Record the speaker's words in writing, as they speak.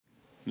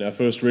In our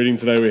first reading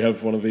today, we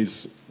have one of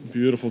these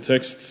beautiful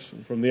texts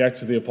from the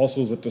Acts of the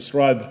Apostles that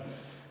describe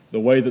the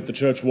way that the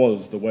church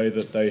was, the way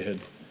that they had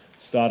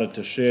started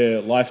to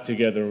share life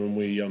together, and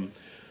we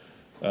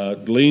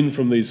glean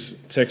from these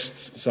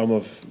texts some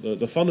of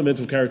the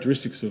fundamental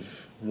characteristics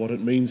of what it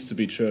means to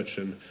be church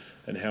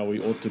and how we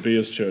ought to be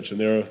as church. And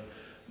there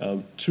are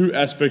two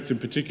aspects in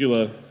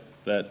particular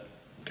that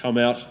come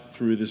out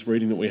through this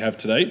reading that we have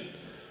today.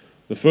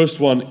 The first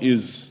one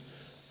is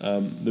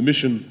the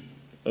mission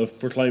of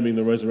proclaiming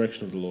the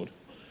resurrection of the Lord.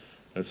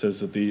 It says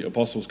that the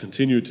apostles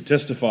continued to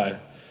testify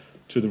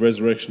to the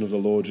resurrection of the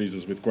Lord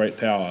Jesus with great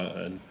power.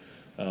 And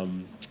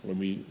when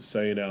we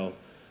say in our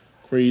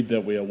creed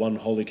that we are one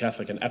holy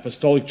Catholic and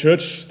apostolic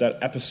church, that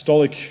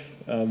apostolic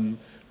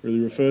really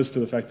refers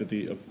to the fact that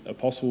the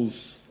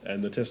apostles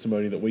and the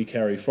testimony that we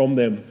carry from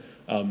them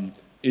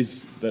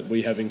is that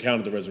we have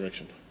encountered the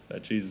resurrection,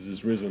 that Jesus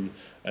is risen,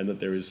 and that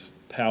there is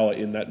power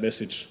in that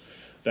message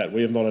that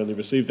we have not only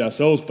received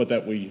ourselves, but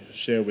that we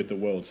share with the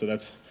world. So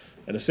that's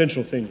an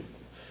essential thing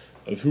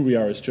of who we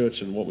are as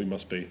church and what we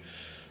must be.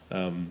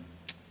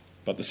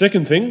 But the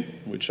second thing,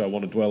 which I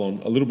want to dwell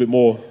on a little bit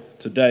more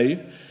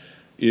today,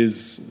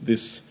 is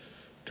this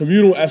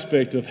communal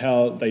aspect of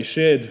how they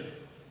shared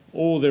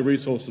all their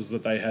resources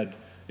that they had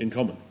in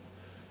common.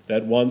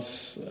 That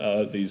once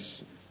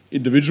these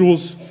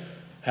individuals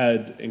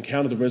had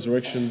encountered the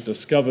resurrection,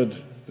 discovered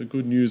the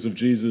good news of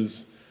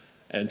Jesus,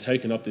 and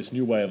taken up this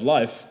new way of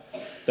life,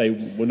 they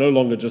were no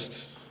longer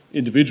just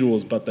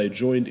individuals, but they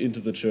joined into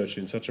the church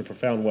in such a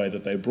profound way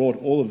that they brought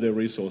all of their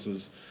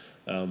resources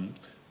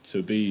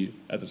to be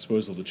at the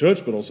disposal of the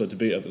church, but also to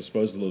be at the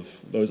disposal of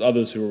those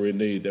others who were in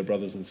need, their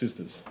brothers and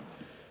sisters.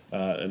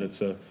 And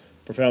it's a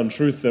profound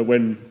truth that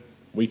when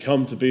we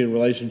come to be in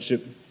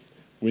relationship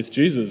with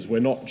Jesus, we're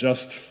not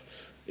just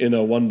in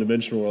a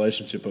one-dimensional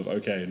relationship of,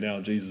 okay, now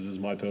Jesus is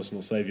my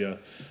personal savior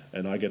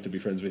and I get to be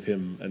friends with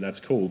him, and that's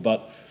cool.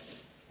 But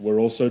we're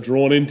also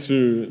drawn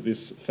into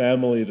this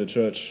family, the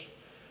church,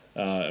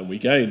 and we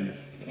gain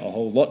a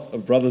whole lot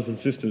of brothers and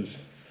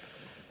sisters.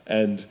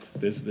 And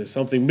there's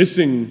something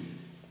missing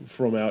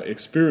from our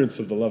experience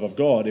of the love of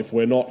God if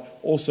we're not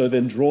also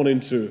then drawn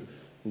into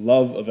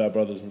love of our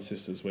brothers and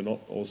sisters. We're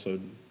not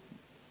also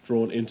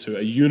drawn into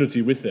a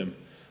unity with them,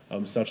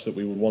 such that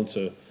we would want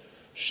to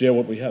share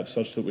what we have,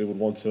 such that we would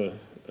want to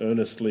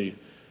earnestly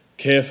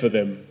care for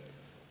them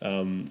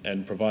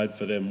and provide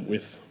for them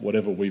with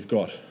whatever we've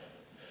got.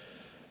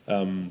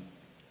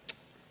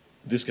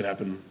 This can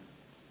happen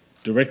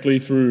directly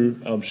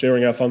through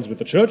sharing our funds with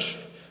the church,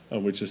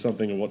 which is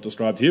something of what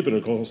described here, but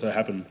it can also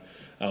happen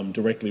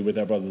directly with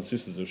our brothers and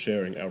sisters, of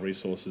sharing our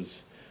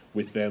resources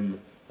with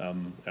them,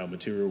 our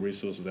material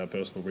resources, our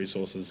personal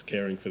resources,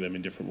 caring for them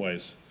in different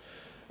ways.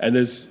 And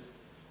there's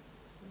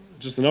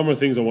just a number of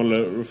things I want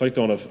to reflect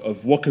on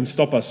of what can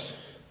stop us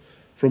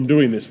from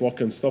doing this, what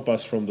can stop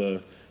us from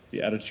the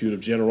attitude of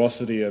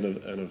generosity and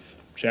of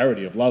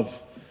charity, of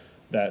love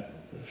that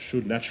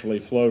should naturally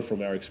flow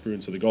from our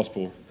experience of the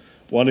gospel.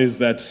 One is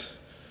that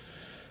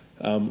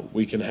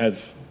we can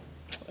have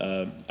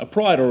a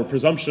pride or a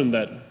presumption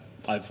that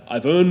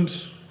I've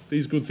earned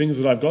these good things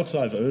that I've got.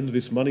 I've earned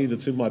this money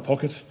that's in my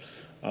pocket.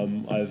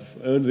 I've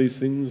earned these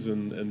things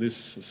and this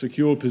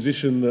secure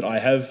position that I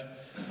have.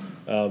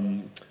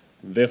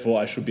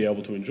 Therefore, I should be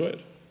able to enjoy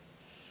it.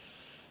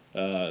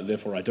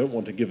 Therefore, I don't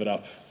want to give it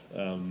up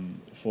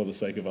for the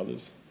sake of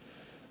others.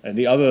 And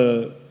the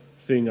other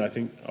thing I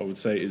think I would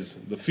say is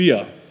the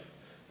fear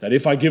that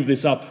if I give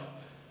this up,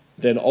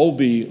 then I'll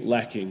be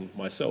lacking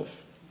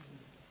myself.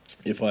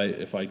 If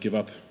I give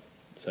up,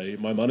 say,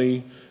 my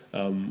money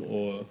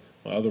or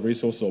my other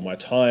resources or my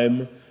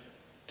time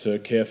to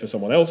care for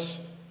someone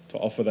else, to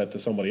offer that to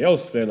somebody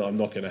else, then I'm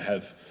not going to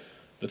have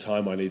the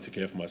time I need to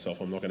care for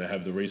myself. I'm not going to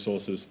have the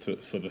resources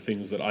for the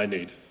things that I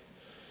need.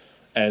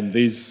 And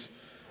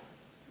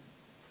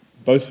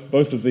both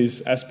of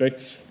these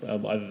aspects,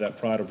 either that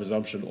pride or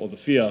presumption or the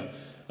fear,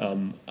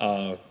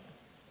 are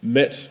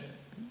met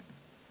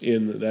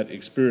in that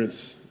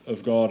experience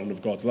of God and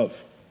of God's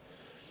love.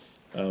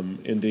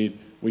 Indeed,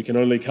 we can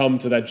only come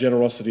to that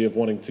generosity of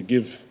wanting to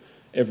give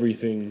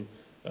everything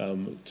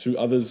to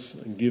others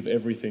and give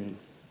everything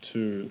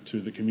to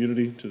the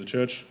community, to the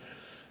church,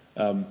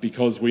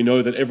 because we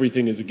know that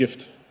everything is a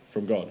gift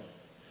from God.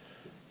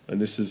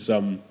 And this is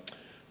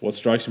what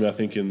strikes me, I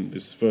think, in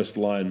this first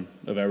line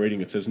of our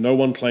reading. It says, "No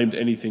one claimed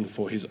anything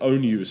for his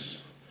own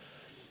use,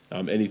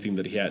 anything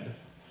that he had."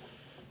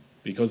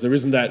 Because there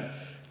isn't that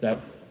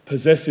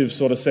possessive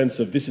sort of sense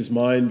of this is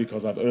mine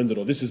because I've earned it,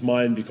 or this is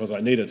mine because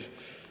I need it.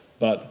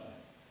 But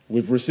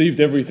we've received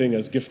everything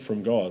as gift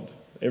from God.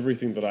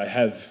 Everything that I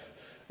have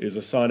is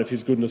a sign of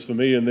his goodness for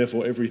me, and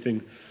therefore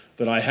everything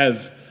that I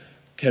have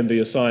can be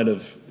a sign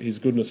of his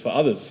goodness for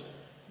others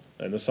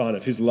and a sign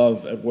of his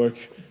love at work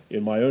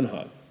in my own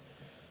heart.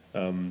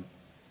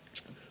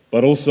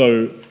 But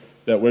also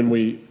that when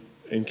we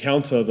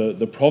encounter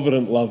the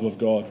provident love of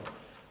God,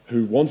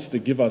 who wants to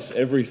give us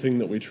everything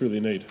that we truly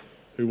need,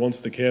 who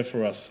wants to care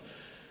for us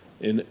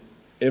in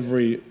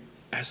every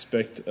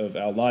aspect of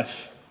our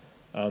life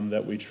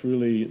that we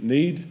truly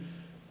need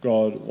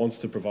God wants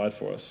to provide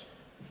for us.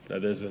 Now,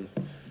 there's an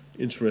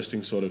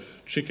interesting sort of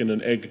chicken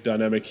and egg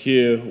dynamic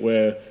here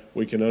where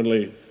we can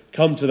only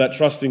come to that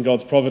trust in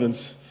God's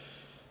providence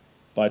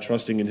by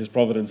trusting in his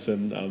providence,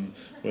 and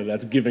whether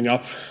that's giving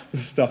up the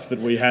stuff that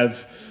we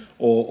have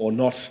or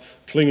not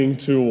clinging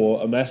to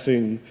or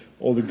amassing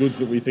all the goods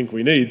that we think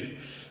we need.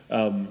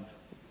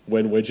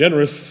 When we're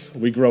generous,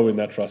 we grow in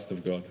that trust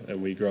of God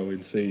and we grow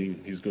in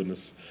seeing his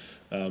goodness.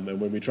 And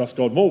when we trust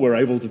God more, we're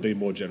able to be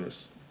more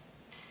generous.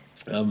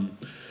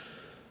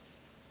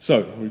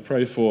 So we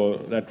pray for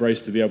that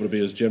grace to be able to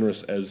be as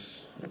generous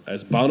as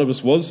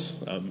Barnabas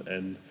was,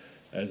 and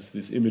as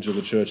this image of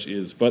the church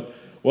is. But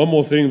one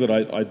more thing that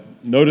I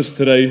noticed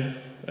today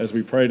as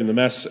we prayed in the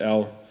Mass,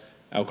 our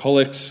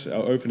collect,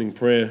 our opening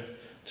prayer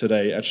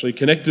today, actually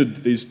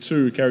connected these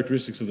two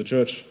characteristics of the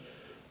church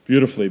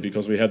beautifully,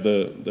 because we had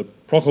the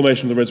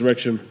proclamation of the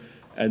resurrection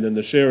and then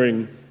the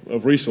sharing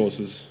of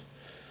resources.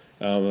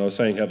 And I was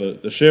saying how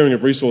the sharing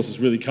of resources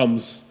really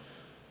comes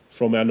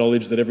from our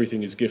knowledge that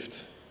everything is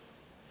gift.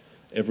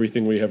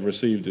 Everything we have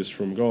received is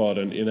from God.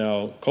 And in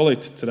our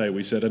collect today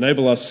we said,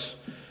 enable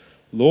us,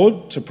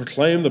 Lord, to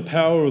proclaim the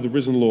power of the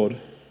risen Lord,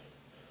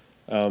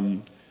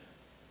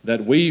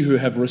 that we who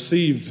have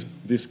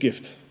received this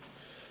gift,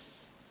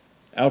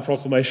 our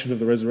proclamation of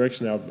the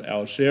resurrection,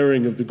 our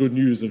sharing of the good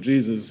news of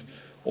Jesus,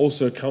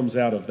 also comes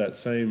out of that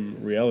same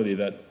reality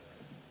that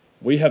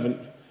we haven't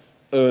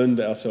earned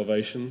our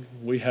salvation.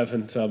 We're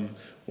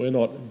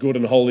not good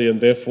and holy,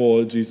 and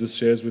therefore Jesus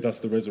shares with us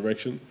the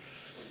resurrection.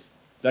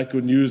 That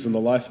good news and the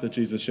life that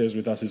Jesus shares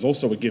with us is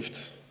also a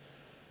gift.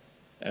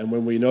 And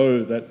when we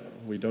know that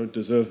we don't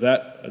deserve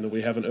that and that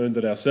we haven't earned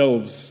it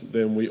ourselves,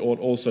 then we ought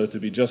also to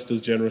be just as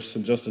generous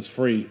and just as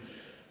free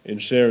in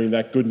sharing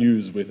that good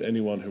news with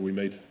anyone who we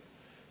meet,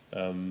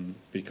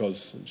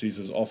 because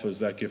Jesus offers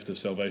that gift of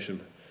salvation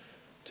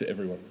to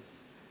everyone.